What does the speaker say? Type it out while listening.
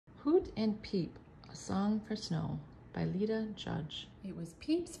Hoot and Peep, A Song for Snow by Lita Judge. It was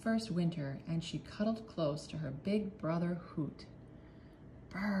Peep's first winter, and she cuddled close to her big brother Hoot.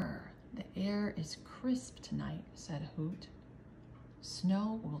 Brr, the air is crisp tonight, said Hoot.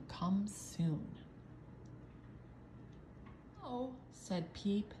 Snow will come soon. Oh, said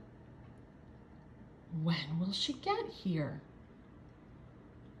Peep. When will she get here?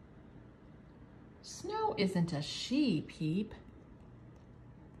 Snow isn't a she, Peep.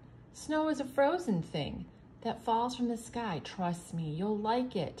 Snow is a frozen thing that falls from the sky. Trust me, you'll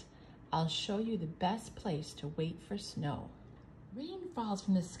like it. I'll show you the best place to wait for snow. Rain falls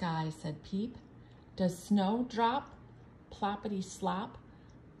from the sky, said Peep. Does snow drop, ploppity slop,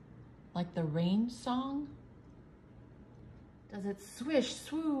 like the rain song? Does it swish,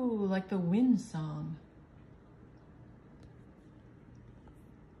 swoo, like the wind song?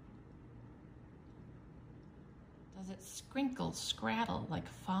 Does it scrinkle, scrattle like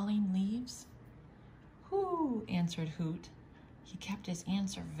falling leaves? Whoo, answered Hoot. He kept his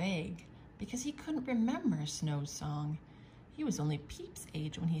answer vague because he couldn't remember Snow's song. He was only Peep's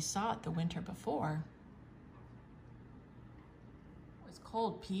age when he saw it the winter before. It was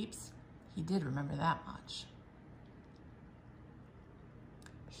cold, Peeps. He did remember that much.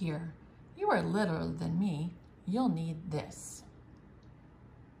 Here, you are littler than me. You'll need this.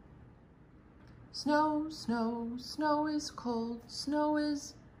 Snow, snow, snow is cold, snow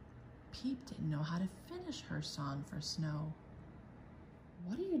is... Peep didn't know how to finish her song for snow.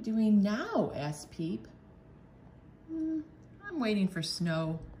 What are you doing now? Asked Peep. I'm waiting for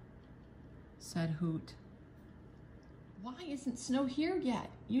snow, said Hoot. Why isn't snow here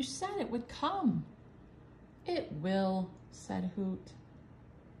yet? You said it would come. It will, said Hoot.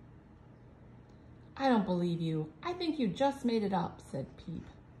 I don't believe you. I think you just made it up, said Peep.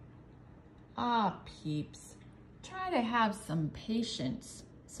 Ah, Peeps, try to have some patience,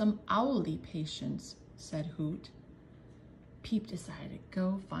 some owly patience, said Hoot. Peep decided to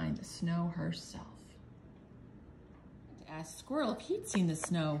go find the snow herself. To ask Squirrel if he'd seen the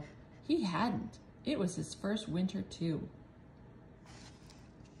snow. He hadn't. It was his first winter too.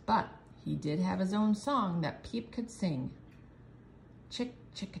 But he did have his own song that Peep could sing. Chick,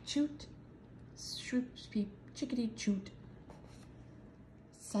 chick-a-choot, shoot, peep, chickadee-choot.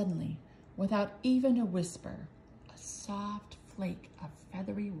 Suddenly, without even a whisper, a soft flake of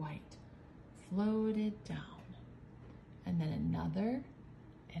feathery white floated down, and then another,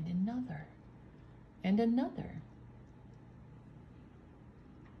 and another, and another.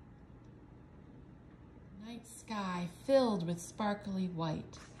 Night sky filled with sparkly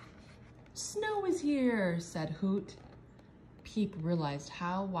white. Snow is here, said Hoot. Peep realized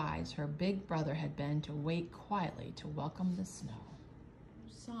how wise her big brother had been to wait quietly to welcome the snow.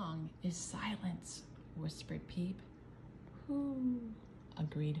 Song is silence, whispered Peep. Whoo,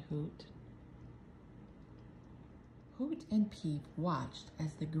 agreed Hoot. Hoot and Peep watched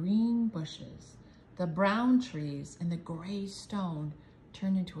as the green bushes, the brown trees, and the gray stone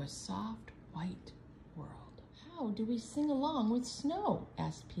turned into a soft white world. How do we sing along with snow?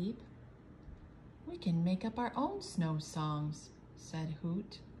 Asked Peep. We can make up our own snow songs, said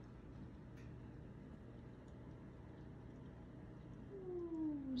Hoot.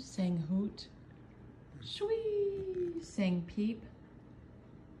 Sang Hoot. Shwee, sang Peep.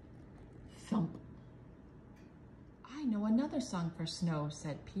 Thump. I know another song for snow,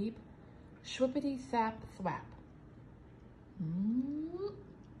 said Peep. Shwippity thap thwap.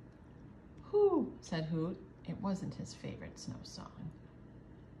 Hoo, said Hoot. It wasn't his favorite snow song.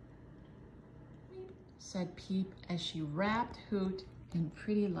 Weep, said Peep as she wrapped Hoot in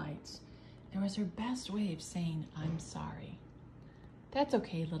pretty lights. It was her best way of saying, I'm sorry. That's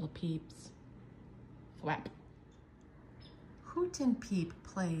okay, little Peeps. Thwap. Hoot and Peep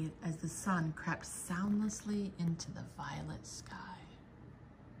played as the sun crept soundlessly into the violet sky.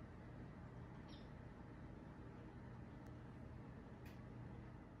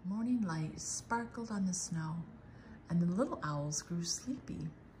 Morning light sparkled on the snow, and the little owls grew sleepy.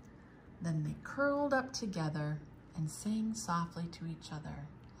 Then they curled up together and sang softly to each other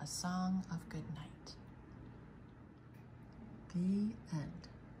a song of good night. The end.